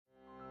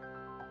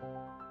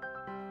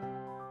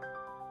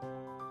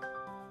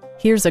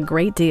Here's a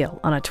great deal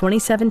on a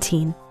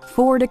 2017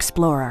 Ford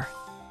Explorer.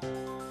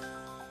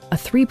 A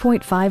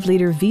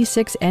 3.5-liter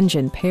V6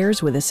 engine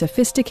pairs with a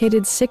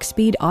sophisticated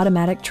 6-speed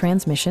automatic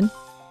transmission,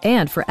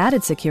 and for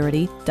added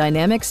security,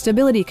 dynamic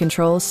stability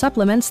control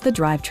supplements the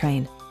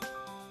drivetrain.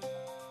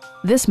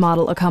 This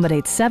model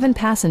accommodates 7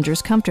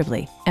 passengers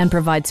comfortably and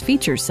provides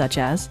features such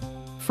as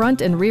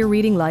front and rear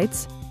reading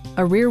lights,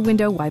 a rear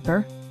window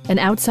wiper, an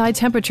outside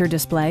temperature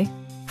display,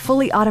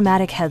 fully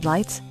automatic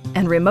headlights,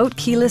 and remote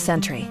keyless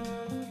entry.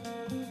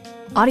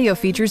 Audio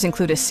features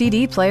include a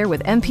CD player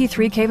with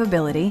MP3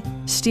 capability,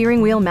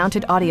 steering wheel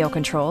mounted audio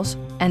controls,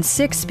 and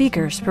 6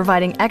 speakers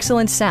providing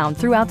excellent sound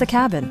throughout the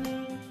cabin.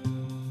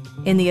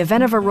 In the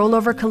event of a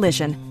rollover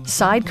collision,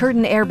 side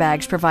curtain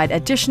airbags provide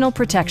additional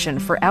protection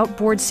for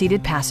outboard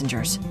seated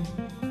passengers.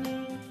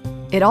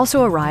 It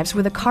also arrives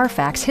with a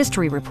Carfax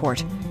history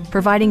report,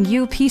 providing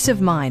you peace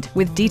of mind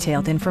with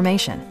detailed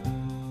information.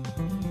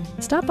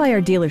 Stop by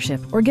our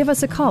dealership or give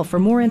us a call for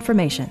more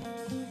information.